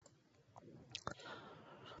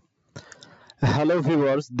Hello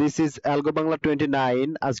viewers, this is algo Bangla 29।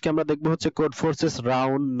 আজকে আমরা দেখব হচ্ছে কোড ফোর্সেস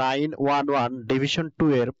রাউন্ড 911 ডিভিশন 2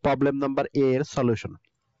 এর প্রবলেম নাম্বার এ এর সলিউশন।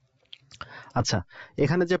 আচ্ছা,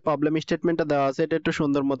 এখানে যে প্রবলেম স্টেটমেন্টটা দেওয়া আছে এটা একটু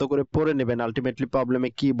সুন্দর মতো করে পড়ে নেবেন আলটিমেটলি প্রবলেমে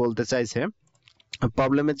কি বলতে চাইছে।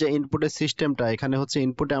 প্রবলেমের যে ইনপুটের সিস্টেমটা, এখানে হচ্ছে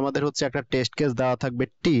ইনপুটে আমাদের হচ্ছে একটা টেস্ট কেস দেওয়া থাকবে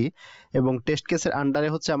টি, এবং টেস্ট কেসের আন্ডারে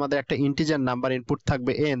হচ্ছে আমাদের একটা ইন্টিজার নাম্বার ইনপুট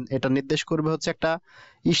থাকবে এন। এটা নির্দেশ করবে হচ্ছে একটা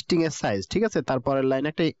স্ট্রিং এর সাইজ, ঠিক আছে। তারপরের লাইনে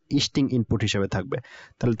একটা স্ট্রিং ইনপুট হিসেবে থাকবে।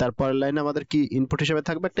 তাহলে তারপরের লাইনে আমাদের কি ইনপুট হিসেবে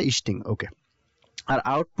থাকবে? একটা স্ট্রিং। ওকে। আর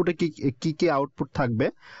আউটপুটে কি কি কি আউটপুট থাকবে?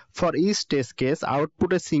 ফর ইচ টেস্ট কেস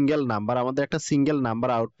আউটপুটে সিঙ্গেল নাম্বার, আমাদের একটা সিঙ্গেল নাম্বার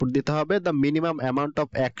আউটপুট দিতে হবে। The minimum amount of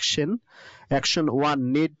action one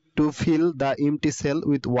need to feel the MT sell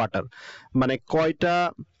with water, মানে কয়টা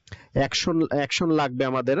অ্যাকশন লাগবে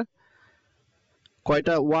আমাদের,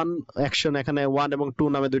 কয়টা ওয়ান অ্যাকশন, এখানে ওয়ান এবং টু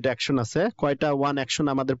নামে দুইটা অ্যাকশন আছে, কয়টা ওয়ান অ্যাকশন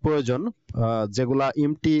আমাদের প্রয়োজন যেগুলা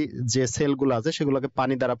এমটি যে সেলগুলো আছে সেগুলোকে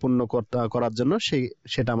পানি দ্বারা পূর্ণ করার জন্য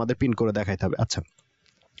সেটা আমাদের পিন করে দেখাইতে হবে। আচ্ছা,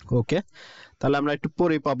 ওকে। তাহলে আমরা একটু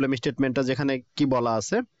পড়ি প্রবলেম স্টেটমেন্টটা যেখানে কি বলা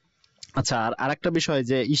আছে। আচ্ছা, আর আরেকটা বিষয়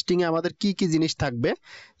যে স্ট্রিং এ আমাদের কি কি জিনিস থাকবে।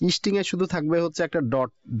 স্ট্রিং এ শুধু থাকবে হচ্ছে একটা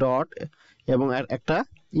ডট ডট এবং একটা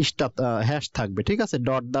হ্যাশ থাকবে, ঠিক আছে।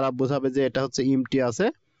 ডট দ্বারা বোঝাবে যে এটা হচ্ছে এমটি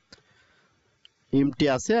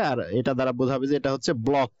আছে, আর এটা দ্বারা বোঝাবে যে এটা হচ্ছে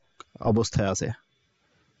ব্লক অবস্থায় আছে,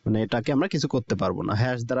 মানে এটাকে আমরা কিছু করতে পারবো না।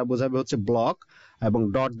 হ্যাশ দ্বারা বোঝাবে হচ্ছে ব্লক, এবং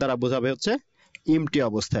ডট দ্বারা বোঝাবে হচ্ছে এমটি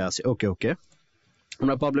অবস্থায় আছে। ওকে ওকে,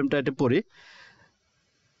 আমরা প্রবলেমটা এটা পড়ি।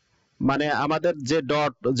 মানে আমাদের যে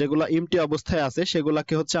ডট যেগুলো এমটি অবস্থায় আছে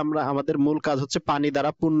সেগুলাকে হচ্ছে আমাদের মূল কাজ হচ্ছে পানি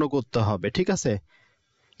দ্বারা পূর্ণ করতে হবে, ঠিক আছে।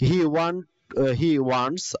 He want he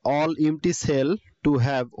wants all empty cell to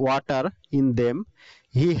have water in them.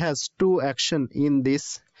 He has two action in this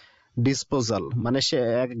disposal, মানে সে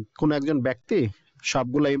কোন একজন ব্যক্তি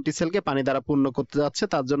সবগুলো এমটি সেলকে পানি দ্বারা পূর্ণ করতে যাচ্ছে,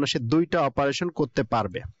 তার জন্য সে দুইটা অপারেশন করতে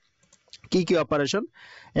পারবে। কি কি অপারেশন?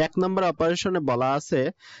 এক নম্বর অপারেশনে বলা আছে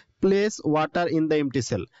place water in the MT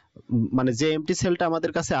sell, মানে যে এমটি সেলটা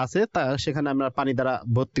আমাদের কাছে আছে তা সেখানে আমরা পানি দ্বারা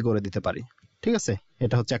ভর্তি করে দিতে পারি, ঠিক আছে।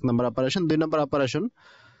 এটা হচ্ছে এক নম্বর অপারেশন। দুই নম্বর operation,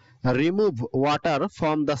 remove water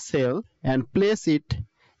from the sell and place it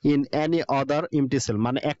in any other MT sell,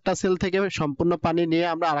 মানে একটা সেল থেকে সম্পূর্ণ পানি নিয়ে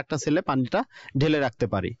আমরা আরেকটা সেলে পানিটা ঢেলে রাখতে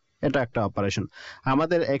পারি। এটা একটা অপারেশন।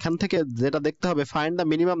 আমাদের এখান থেকে যেটা দেখতে হবে, find the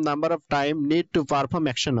minimum number of time need to perform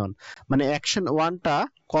action one, মানে অ্যাকশন ওয়ানটা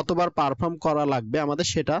কতবার পারফর্ম করা লাগবে আমাদের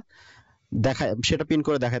সেটা পিন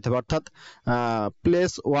করে দেখাতে হবে। অর্থাৎ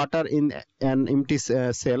place water in an empty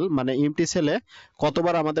sell, মানে এমটি সেলে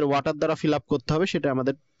কতবার আমাদের ওয়াটার দ্বারা ফিল আপ করতে হবে সেটা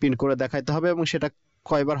আমাদের পিন করে দেখাইতে হবে, এবং সেটা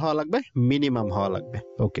কয়বার হওয়া লাগবে? মিনিমাম হওয়া লাগবে।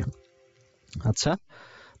 ওকে। আচ্ছা,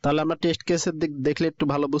 তাহলে আমরা টেস্ট কেসের দিক দেখলে একটু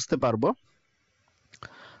ভালো বুঝতে পারবো।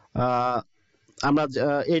 আমরা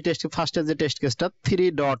এই ফার্স্টে যে টেস্ট কেসটা 3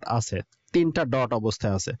 ডট আছে, তিনটা ডট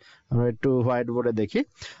অবস্থায় আছে। আমরা একটু হোয়াইট বোর্ডে দেখি।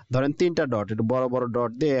 ধরেন তিনটা ডট, একটু বড় বড়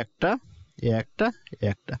ডট দিয়ে একটা একটা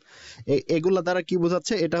একটা, এগুলা দ্বারা কি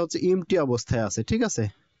বোঝাচ্ছে? এটা হচ্ছে এমটি অবস্থায় আছে, ঠিক আছে।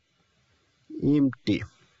 এমটি,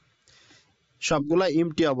 সবগুলা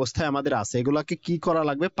এমটি অবস্থায় আমাদের আছে। এগুলাকে কি করা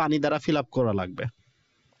লাগবে? পানি দ্বারা ফিল আপ করা লাগবে।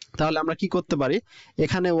 তাহলে আমরা কি করতে পারি?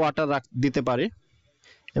 এখানে ওয়াটার দিতে পারি,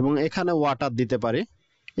 এবং এখানে ওয়াটার দিতে পারি,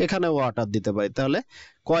 এখানে ওয়াটার দিতে পারি। তাহলে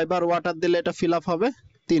কয়বার ওয়াটার দিলে এটা ফিল আপ হবে?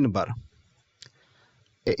 3 বার।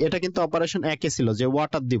 এটা কিন্তু অপারেশন একে ছিল, যে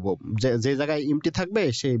ওয়াটার দিব, যে জায়গায় এমটি থাকবে,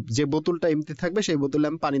 সেই যে বোতলটা এমটি থাকবে সেই বোতলে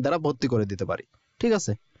আমি পানি দ্বারা ভর্তি করে দিতে পারি, ঠিক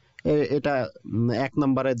আছে। এটা এক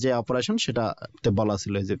নম্বরের যে অপারেশন সেটাতে বলা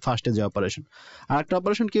ছিল, যে ফার্স্টে যে অপারেশন। আর একটা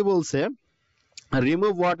অপারেশন কি বলছে?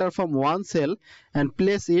 Remove water from one sell and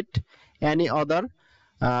place it any other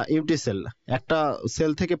MT sell, একটা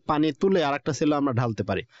সেল থেকে পানি তুলে আরেকটা সেলে আমরা ঢালতে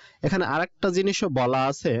পারি। এখানে আরেকটা জিনিসও বলা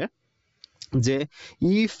আছে যে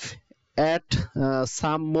if at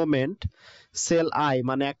some moment cell I,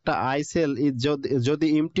 মানে একটা I cell যদি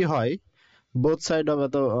empty হয়, both side of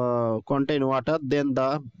the contain water, then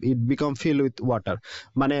it become fill with water,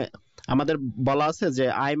 মানে আমাদের বলা আছে যে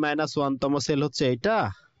I-1 তম সেল হচ্ছে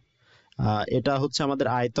এটা হচ্ছে আমাদের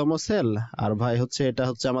I তম সেল, আর ভাই হচ্ছে এটা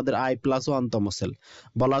হচ্ছে আমাদের I+1 তম সেল।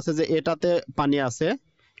 বলা আছে যে এটাতে পানি আছে,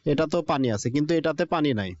 এটাতেও পানি আছে, কিন্তু এটাতে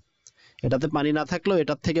পানি নাই। এটাতে পানি না থাকলেও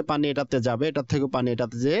এটার থেকে পানি এটাতে যাবে, এটার থেকে পানি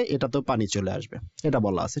এটাতে যেয়ে এটাতেও পানি চলে আসবে, এটা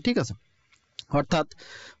বলা আছে, ঠিক আছে। অর্থাৎ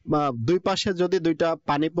দুই পাশে যদি দুইটা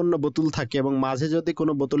পানিপূর্ণ বোতল থাকে এবং মাঝে যদি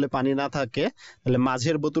কোনো বোতলে পানি না থাকে, তাহলে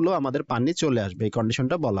মাঝের বোতলেও আমাদের পানি চলে আসবে, এই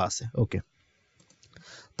কন্ডিশনটা বলা আছে। ওকে,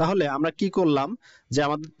 তাহলে আমরা কি করলাম যে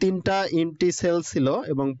আমাদের 3টা এমটি সেল ছিল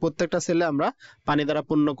এবং প্রত্যেকটা সেলে আমরা পানি দ্বারা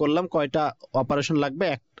পূর্ণ করলাম। কয়টা অপারেশন লাগবে?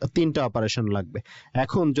 3টা অপারেশন লাগবে।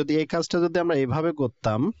 এখন যদি এই কাজটা যদি আমরা এভাবে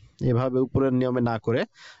করতাম, এভাবে উপরের নিয়মে না করে,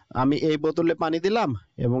 আমি এই বোতলে পানি দিলাম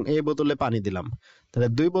এবং এই বোতলে পানি দিলাম, তাহলে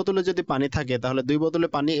 2 বোতলে যদি পানি থাকে তাহলে 2 বোতলে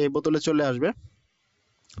পানি এই বোতলে চলে আসবে।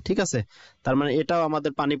 ঠিক আছে, তার মানে এটাও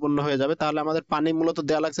আমাদের পানি পূর্ণ হয়ে যাবে। তাহলে আমাদের পানি মূলত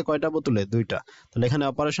দেয়া লাগছে কয়টা বোতলে? 2টা। তাহলে এখানে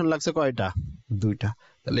অপারেশন লাগছে কয়টা? 2টা।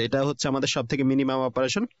 তাহলে এটা হচ্ছে আমাদের সব থেকে মিনিমাম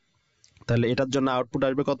অপারেশন। তাহলে এটার জন্য আউটপুট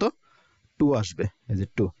আসবে কত? 2 আসবে, এই যে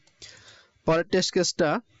 2। পরের টেস্ট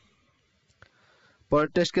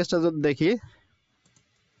কেসটা যদি দেখি,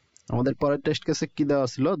 আমাদের পরের টেস্ট কেসে কি দেওয়া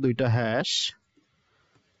ছিল? 2টা হ্যাশ,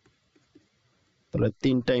 তাহলে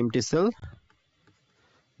 3টা এমটি সেল,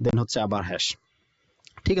 দেন হচ্ছে আবার হ্যাশ।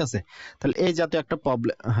 ঠিক আছে, তাহলে এই জাতীয় একটা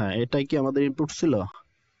প্রবলেম, হ্যাঁ এটাই কি আমাদের ইনপুট ছিল?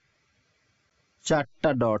 4টা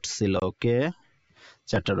ডট ছিল, ওকে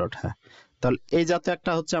 4টা ডট, হ্যাঁ। তাহলে এই জাতীয়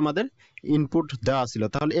একটা হচ্ছে আমাদের ইনপুট দেওয়া ছিল।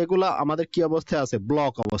 তাহলে এগুলা আমাদের কি অবস্থায় আছে?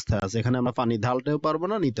 ব্লক অবস্থায় আছে। এখানে আমরা পানি ঢালতেও পারবো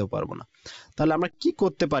না, নিতেও পারবো না। তাহলে আমরা কি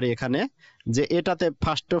করতে পারি এখানে? যে এটাতে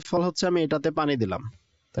ফার্স্ট অফ অল হচ্ছে আমি এটাতে পানি দিলাম,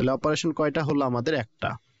 তাহলে অপারেশন কয়টা হলো আমাদের? একটা।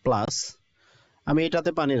 প্লাস আমি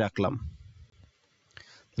এটাতে পানি রাখলাম,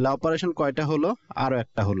 তাহলে অপারেশন কয়টা হলো? আরো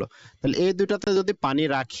একটা হলো। তাহলে এই দুটাতে যদি পানি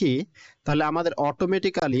রাখি তাহলে আমাদের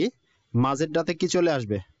অটোমেটিক্যালি মাঝেরটাতে কি চলে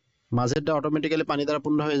আসবে? মাঝেরটা অটোমেটিক্যালি পানি দ্বারা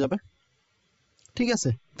পূর্ণ হয়ে যাবে। ঠিক আছে,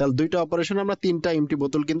 তাহলে 2টা অপারেশন আমরা 3টা এমটি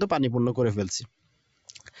বোতল কিন্তু পানি পূর্ণ করে ফেলছি।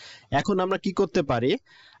 এখন আমরা কি করতে পারি?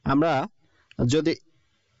 আমরা যদি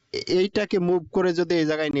এইটাকে মুভ করে যদি এই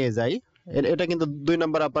জায়গায় নিয়ে যাই, এটা কিন্তু 2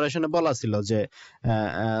 নম্বর অপারেশনে বলা ছিল যে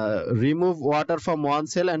remove water from one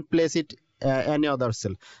sell and place it any other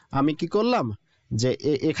sell. আমি কি করলাম যে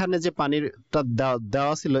এখানে যে পানিটা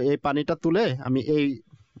দেওয়া ছিল এই পানিটা তুলে আমি এই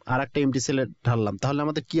আরেকটা এমটি সেলে ঢাললাম, তাহলে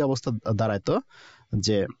আমাদের কি অবস্থা দাঁড়ায়?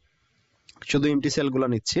 যে শুধু এমটি সেলগুলো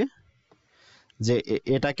নিচ্ছি, যে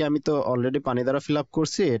এটাকে আমি তো অলরেডি পানি দ্বারা ফিল আপ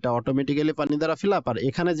করছি, এটা অটোমেটিক্যালি পানি দ্বারা ফিল আপ, আর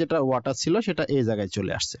এখানে যেটা ওয়াটার ছিল সেটা এই জায়গায়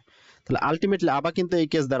চলে আসছে। তাহলে আলটিমেটলি আবার কিন্তু এই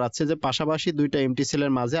কেস দাঁড়াচ্ছে যে পাশাপাশি 2টা এমটি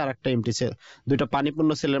সেলের মাঝে আরেকটা এমটি সেল, 2টা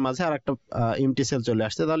পানিপূর্ণ সেলের মাঝে আরেকটা এমটি সেল চলে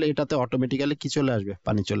আসছে। তাহলে এটাতে অটোমেটিক্যালি কি চলে আসবে?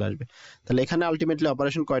 পানি চলে আসবে। তাহলে এখানে আলটিমেটলি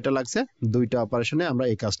অপারেশন কয়টা লাগছে? 2টা অপারেশনে আমরা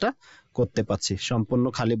এই কাজটা করতে পারছি, সম্পূর্ণ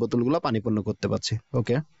খালি বোতলগুলো পানিপূর্ণ করতে পারছি।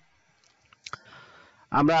 ওকে,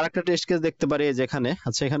 আমরা আরেকটা টেস্ট কেস দেখতে পারি যেখানে,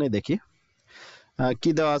 আচ্ছা এখানে দেখি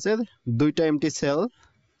কি দেওয়া আছে? 2টা এমটি সেল,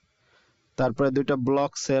 তারপরে 2টা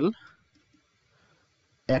ব্লক সেল,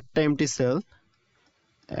 একটা এমটি সেল,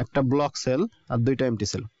 একটা ব্লক সেল, আর 2টা এমটি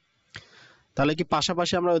সেল। তাহলে কি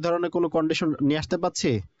পাশাপাশি আমরা ওই ধরনের কোনো কন্ডিশন নিয়ে আসতে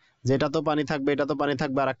পারছি যে এটা তো পানি থাকবে, এটা তো পানি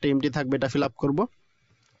থাকবে, আর একটা এমটি থাকবে, এটা ফিল আপ করবো?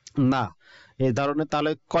 না, এই ধরনের।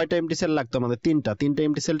 তাহলে কয়টা এমটি সেল লাগতো আমাদের? 3টা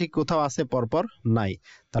এমটি সেল ঠিক কোথাও আছে পরপর? নাই।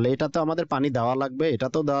 তাহলে এটা তো আমাদের পানি দেওয়া লাগবে, এটা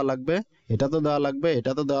তো দেওয়া লাগবে, এটা তো দেওয়া লাগবে,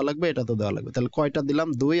 এটা তো দেওয়া লাগবে, এটা তো দেওয়া লাগবে। তাহলে কয়টা দিলাম?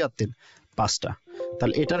 2 আর 3, 5টা।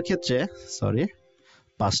 তাহলে এটার ক্ষেত্রে, সরি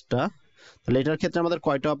 5টা, তাহলে এটার ক্ষেত্রে আমাদের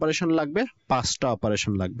কয়টা অপারেশন লাগবে? 5টা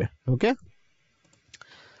অপারেশন লাগবে। ওকে,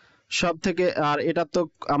 সব থেকে, আর এটা তো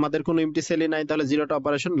আমাদের কোনো এমটি সেলই নাই, তাহলে 0টা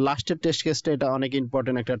অপারেশন। লাস্টের টেস্ট কেসটা, এটা অনেক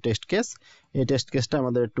ইম্পর্টেন্ট একটা টেস্ট কেস, এই টেস্ট কেসটা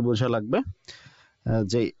আমাদের একটু বোঝা লাগবে।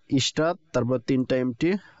 যে স্টার, তারপর 3টা এমটি,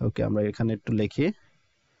 ওকে আমরা এখানে একটু লিখি,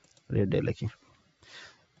 রেডে লিখি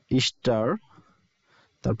স্টার,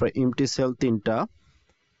 তারপর এমটি সেল 3টা,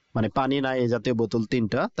 মানে পানি নাই এই জাতীয় বোতল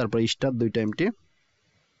 3টা, তারপর স্টার 2টা এমটি,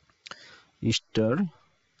 স্টার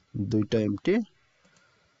 2টা MT,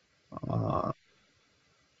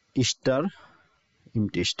 star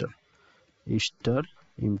MT, star star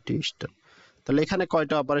MT star. তাহলে এখানে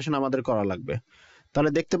কয়টা অপারেশন আমাদের করা লাগবে? তাহলে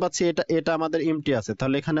দেখতে পাচ্ছি এটা আমাদের এমটি আছে,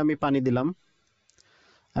 তাহলে এখানে আমি পানি দিলাম,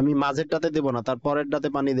 আমি মাঝেরটাতে দেব না, তার পরেরটাতে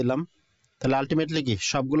পানি দিলাম। তাহলে আলটিমেটলি কি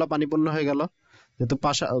সবগুলা পানিপূর্ণ হয়ে গেল? যেহেতু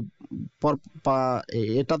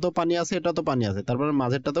এটা তো পানি আছে, এটা তো পানি আছে, তারপরে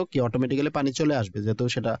মাঝেরটাতেও কি অটোমেটিক্যালি পানি চলে আসবে, যেহেতু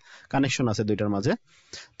সেটা কানেকশন আছে 2টার মাঝে।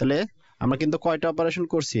 তাহলে আমরা কিন্তু কয়টা অপারেশন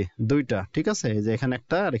করছি? 2টা। ঠিক আছে, এই যে এখানে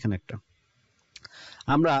একটা আর এখানে একটা।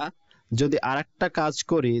 আমরা যদি আরেকটা কাজ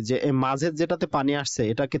করি, যে এই মাঝের যেটাতে পানি আসছে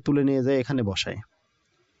এটাকে তুলে নিয়ে যাই এখানে বসাই,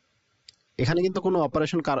 এখানে কিন্তু কোনো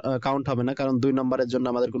অপারেশন কাউন্ট হবে না, কারণ 2 নম্বরের জন্য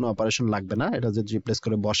আমাদের কোনো অপারেশন লাগবে না। এটা যদি রিপ্লেস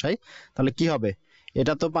করে বসাই তাহলে কি হবে?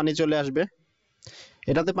 এটা তো পানি চলে আসবে,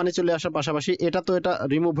 এটাতে পানি চলে আসার পাশাপাশি এটা তো এটা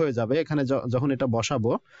রিমুভ হয়ে যাবে। এখানে যখন এটা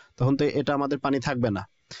বসাবো তখন তো এটা আমাদের পানি থাকবে না।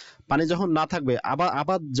 পানি যখন না থাকবে, আবার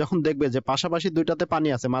আবার যখন দেখবে যে পাশাপাশি 2টাতে পানি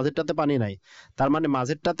আছে, মাঝেরটাতে পানি নাই, তার মানে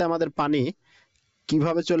মাঝেরটাতে আমাদের পানি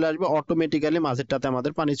কিভাবে চলে আসবে? অটোমেটিক্যালি মাঝেরটাতে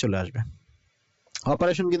আমাদের পানি চলে আসবে।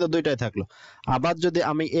 অপারেশন কিন্তু 2টাই থাকলো। আবার যদি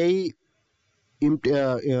আমি এই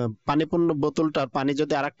পানিপূর্ণ বোতলটার পানি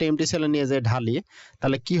যদি আরেকটা এমটি সেলে নিয়ে যায় ঢালি,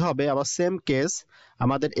 তাহলে কি হবে, আবার সেম কেস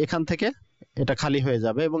আমাদের এখান থেকে এটা খালি হয়ে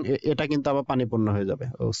যাবে এবং এটা কিন্তু আবার পানিপূর্ণ হয়ে যাবে।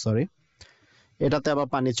 ও সরি, এটাতে আবার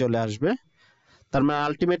পানি চলে আসবে। তার মানে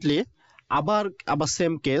আলটিমেটলি আবার আবার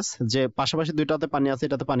সেম কেস, যে পাশাপাশি দুইটাতে পানি আছে,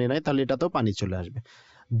 এটাতে পানি নাই, তাহলে এটাতেও পানি চলে আসবে।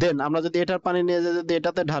 দেন আমরা যদি এটার পানি নিয়ে যদি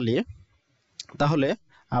এটাতে ঢালি, তাহলে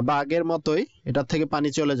আবার আগের মতোই এটার থেকে পানি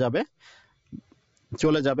চলে যাবে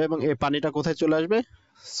এবং এই পানিটা কোথায় চলে আসবে,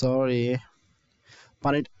 সরি,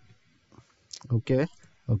 পানি, ওকে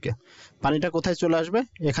ওকে, পানিটা কোথায় চলে আসবে,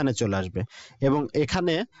 এখানে চলে আসবে। এবং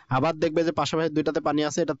এখানে আবার দেখবে যে পাশাপাশি দুইটাতে পানি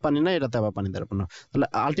আছে, এটাতে পানি নাই, এটাতে আবার পানি দেওয়ার পর, তাহলে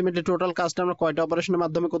আলটিমেটলি টোটাল কাজটা আমরা কয়টা অপারেশনের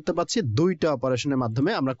মাধ্যমে করতে পারছি, দুইটা অপারেশনের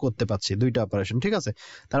মাধ্যমে আমরা করতে পারছি, দুইটা অপারেশন, ঠিক আছে।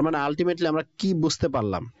 তার মানে আলটিমেটলি আমরা কি বুঝতে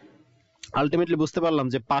পারলাম, আলটিমেটলি বুঝতে পারলাম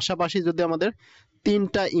যে পাশাপাশি যদি আমাদের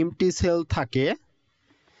তিনটা এমটি সেল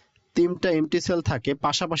থাকে,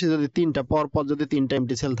 পাশাপাশি যদি তিনটা পরপর যদি তিনটা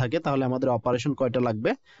এমটি সেল থাকে, তাহলে আমাদের অপারেশন কয়টা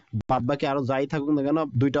লাগবে, বাদ বাকি আরো যাই থাকুক না কেন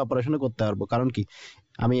দুইটা অপারেশনে করতে পারবো। কারণ কি,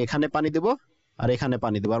 আমি এখানে পানি দেব আর এখানে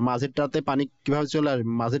পানি দেবো, আর মাঝেরটাতে পানি কিভাবে চলে আসবে,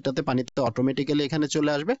 মাঝেরটাতে পানি তো অটোমেটিক্যালি এখানে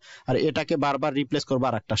চলে আসবে, আর এটাকে বারবার রিপ্লেস করবো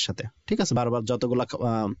আর একটার সাথে, ঠিক আছে, বারবার যতগুলা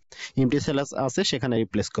এমটি সেল আছে সেখানে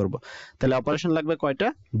রিপ্লেস করব। তাহলে অপারেশন লাগবে কয়টা,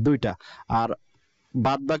 দুইটা। আর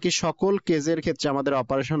বাদ বাকি সকল কেজের ক্ষেত্রে আমাদের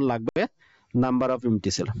অপারেশন লাগবে নাম্বার অফ এমটি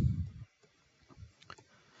সেল।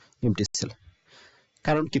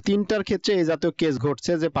 কারণ কি, তিনটার ক্ষেত্রে এই জাতীয় কেস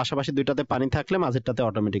ঘটছে যে পাশাপাশি দুইটাতে পানি থাকলে মাঝেরটাতে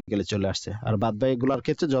অটোমেটিক্যালি চলে আসছে, আর বাদ বাকিগুলোর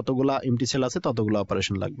ক্ষেত্রে যতগুলা এমটি সেল আছে ততগুলো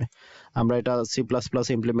অপারেশন লাগবে। আমরা এটা C++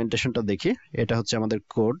 ইমপ্লিমেন্টেশনটা দেখি। এটা হচ্ছে আমাদের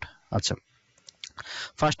কোড। আচ্ছা,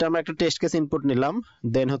 ফার্স্টে আমরা একটা টেস্ট কেস ইনপুট নিলাম,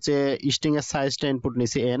 দেন হচ্ছে স্ট্রিং এর সাইজটা ইনপুট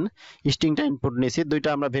নিছি n, স্ট্রিংটা ইনপুট নিছি, দুইটা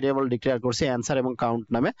আমরা ভেরিয়েবল ডিক্লেয়ার করছি অ্যানসার এবং কাউন্ট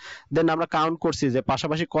নামে। দেন আমরা কাউন্ট করছি যে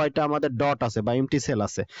পাশাপাশি কয়টা আমাদের ডট আছে বা এমটি সেল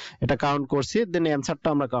আছে, এটা কাউন্ট করছি, দেন অ্যানসারটা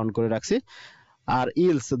আমরা কাউন্ট করে রাখছি। আর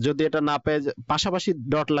ইলস যদি এটা না পাই, পাশাপাশি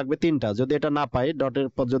ডট লাগবে তিনটা, যদি এটা না পাই, ডটের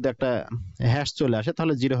পর যদি একটা হ্যাশ চলে আসে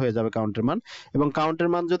তাহলে 0 হয়ে যাবে কাউন্টের মান, এবং কাউন্টের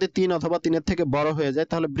মান যদি 3 অথবা 3-এর থেকে বড় হয়ে যায়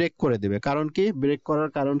তাহলে ব্রেক করে দিবে। কারণ কি, ব্রেক করার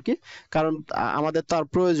কারণ কি, কারণ আমাদের তো আর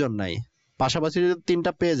প্রয়োজন নাই, পাশাপাশি যদি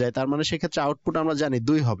তিনটা পেয়ে যায় তার মানে সেক্ষেত্রে আউটপুট আমরা জানি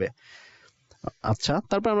 2 হবে। আচ্ছা,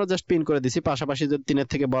 তারপর আমরা জাস্ট প্রিন্ট করে দিছি, পাশাপাশি যদি 3-এর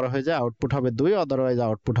থেকে বড় হয়ে যায় আউটপুট হবে 2, আদারওয়াইজ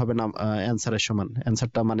আউটপুট হবে না অ্যানসারের সমান।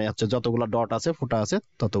 অ্যানসারটা মানে হচ্ছে যতগুলা ডট আছে ফুটা আছে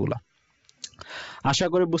ততগুলা। আশা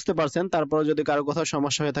করি বুঝতে পারছেন। তারপরে যদি কারো কোথাও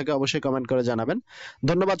সমস্যা হয়ে থাকে অবশ্যই কমেন্ট করে জানাবেন।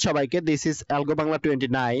 ধন্যবাদ সবাইকে। This is algo Bangla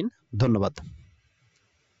 29। ধন্যবাদ।